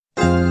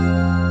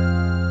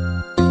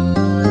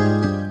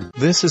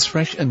This is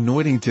Fresh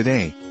Anointing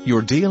Today,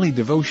 your daily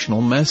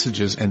devotional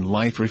messages and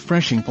life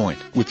refreshing point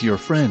with your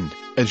friend,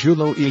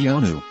 Ajulo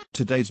Iyonu.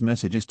 Today's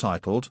message is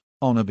titled,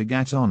 Honor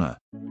Begat Honor.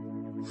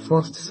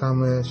 1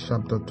 Samuel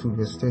chapter 2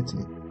 verse 30.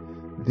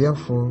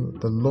 Therefore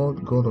the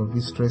Lord God of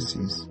Israel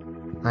says,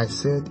 I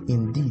said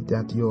indeed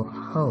that your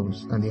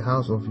house and the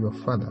house of your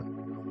father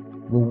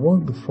will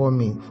walk before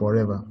me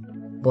forever.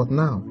 But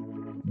now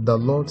the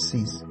Lord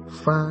says,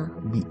 far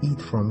be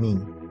it from me.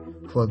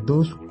 For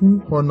those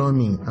who honor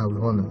me I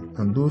will honor,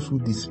 and those who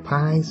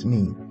despise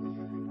me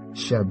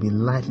shall be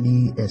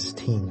lightly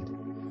esteemed.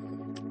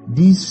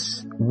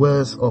 These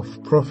words of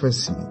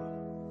prophecy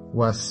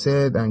were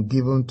said and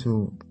given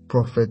to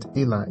Prophet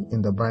Eli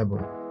in the Bible.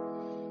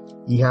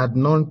 He had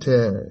not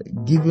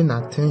given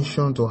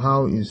attention to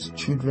how his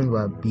children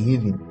were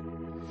behaving.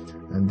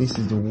 And this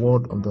is the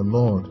word of the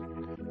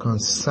Lord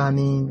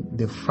concerning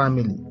the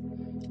family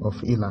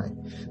of Eli.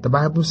 The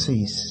Bible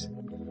says,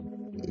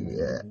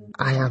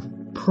 I have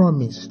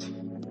promised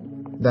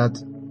that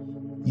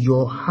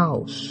your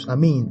house,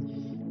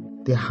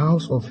 the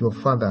house of your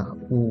father,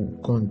 will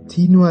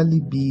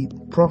continually be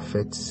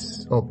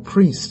prophets or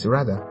priests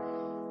rather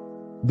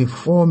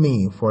before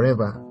me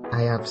forever.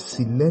 I have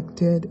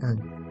selected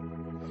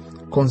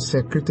and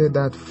consecrated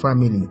that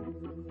family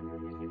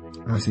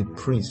as a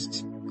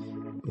priest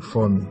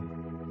before me.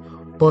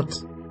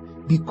 But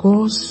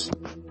because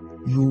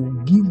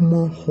you give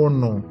more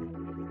honor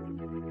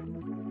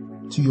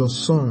to your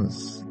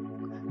sons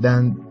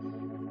than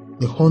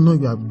the honor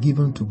you have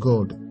given to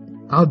God.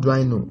 How do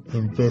I know?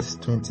 In verse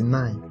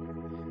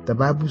 29, the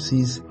Bible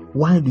says,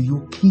 why do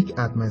you kick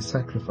at my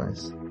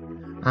sacrifice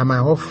and my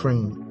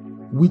offering,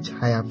 which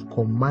I have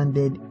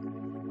commanded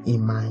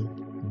in my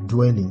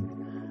dwelling,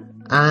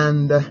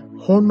 and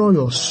honor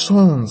your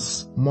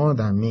sons more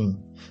than me?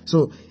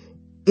 So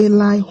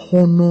Eli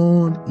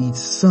honored his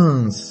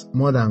sons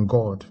more than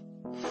God.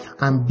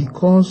 And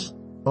because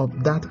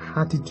of that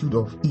attitude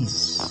of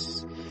his,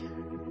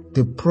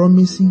 the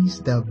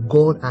promises that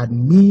God had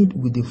made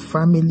with the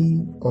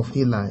family of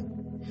Eli,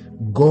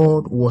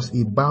 God was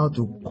about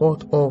to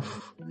cut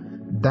off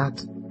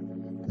that,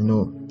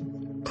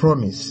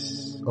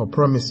 promise or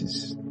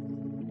promises.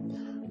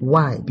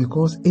 Why?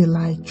 Because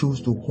Eli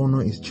chose to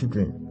honor his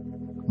children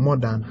more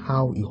than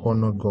how he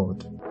honored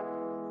God.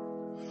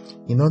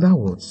 In other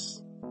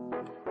words,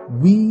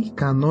 we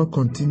cannot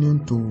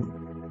continue to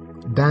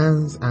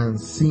dance and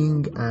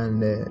sing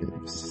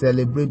and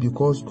celebrate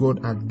because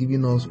God has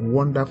given us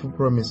wonderful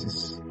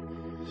promises.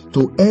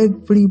 To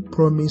every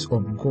promise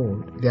of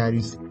God, there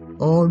is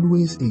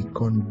always a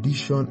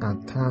condition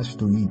attached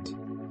to it.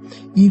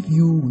 If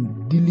you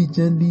will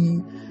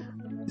diligently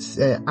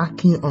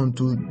hearken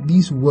unto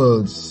these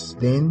words,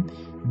 then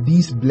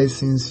these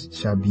blessings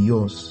shall be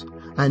yours.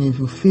 And if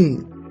you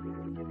fail,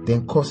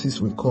 then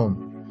curses will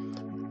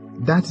come.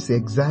 That is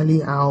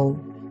exactly how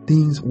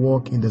things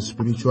work in the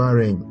spiritual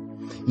realm.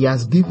 He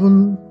has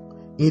given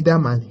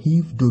Adam and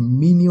Eve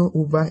dominion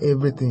over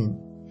everything,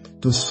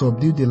 to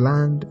subdue the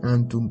land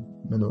and to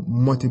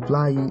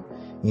multiply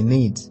in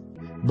it.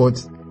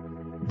 But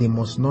they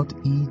must not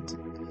eat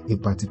a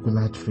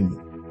particular tree.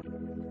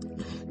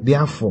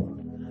 Therefore,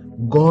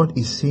 God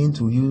is saying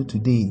to you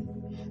today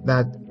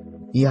that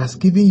He has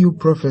given you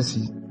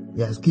prophecy.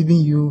 He has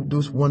given you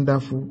those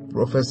wonderful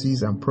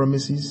prophecies and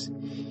promises.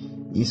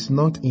 It's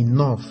not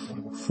enough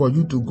for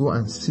you to go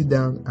and sit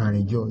down and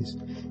rejoice.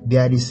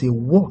 There is a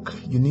work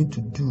you need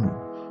to do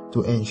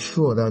to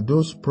ensure that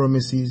those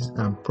promises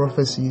and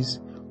prophecies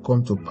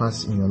come to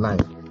pass in your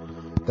life.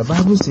 The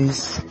Bible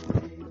says,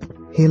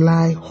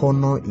 Eli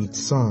honored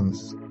his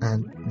sons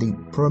and the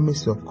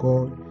promise of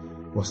God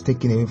was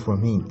taken away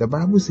from him. The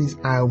Bible says,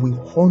 I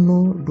will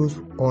honor those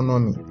who honor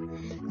me.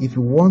 If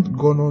you want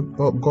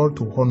God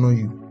to honor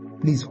you,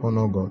 please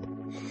honor God.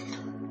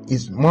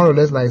 It's more or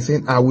less like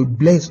saying, I will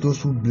bless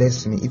those who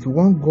bless me. If you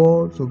want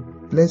God to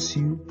bless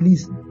you,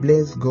 please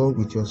bless God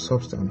with your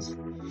substance.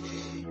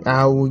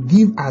 I will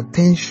give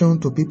attention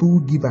to people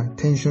who give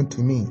attention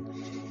to me.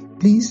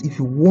 Please, if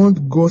you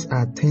want God's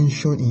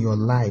attention in your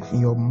life,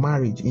 in your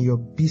marriage, in your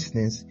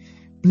business,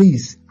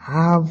 please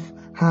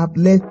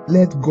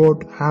let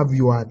God have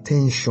your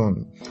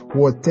attention.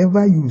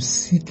 Whatever you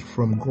seek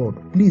from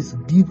God, please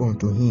give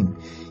unto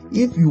Him.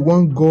 If you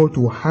want God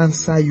to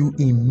answer you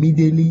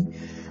immediately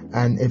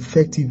and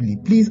effectively,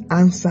 please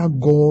answer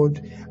God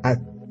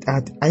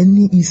at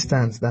any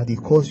instance that He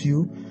calls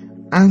you.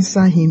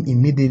 Answer Him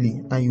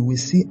immediately and you will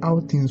see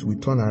how things will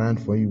turn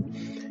around for you.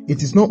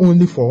 It is not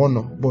only for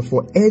honor, but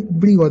for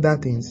every other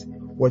things.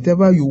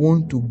 Whatever you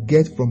want to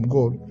get from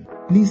God,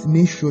 please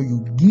make sure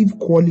you give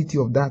quality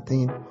of that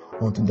thing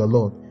unto the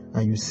Lord,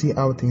 and you see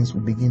how things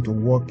will begin to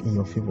work in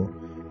your favor.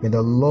 May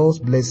the Lord's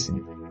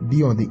blessing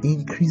be on the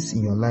increase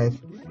in your life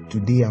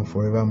today and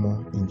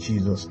forevermore, in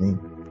Jesus' name.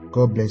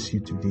 God bless you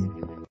today.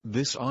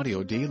 This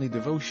audio daily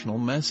devotional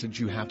message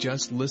you have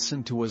just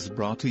listened to was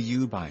brought to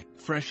you by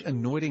Fresh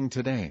Anointing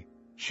Today.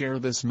 Share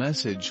this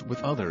message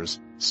with others.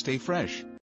 Stay fresh.